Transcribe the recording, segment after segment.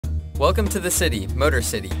Welcome to the city, Motor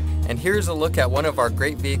City, and here's a look at one of our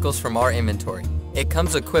great vehicles from our inventory. It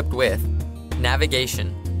comes equipped with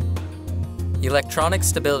navigation, electronic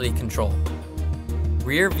stability control,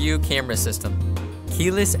 rear view camera system,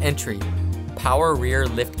 keyless entry, power rear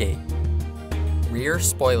liftgate, rear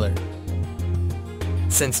spoiler.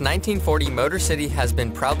 Since 1940, Motor City has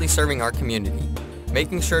been proudly serving our community,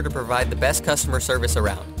 making sure to provide the best customer service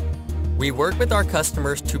around. We work with our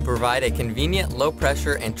customers to provide a convenient,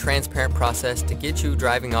 low-pressure, and transparent process to get you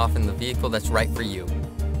driving off in the vehicle that's right for you.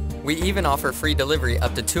 We even offer free delivery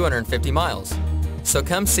up to 250 miles. So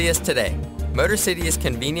come see us today. Motor City is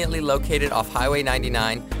conveniently located off Highway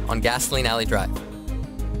 99 on Gasoline Alley Drive.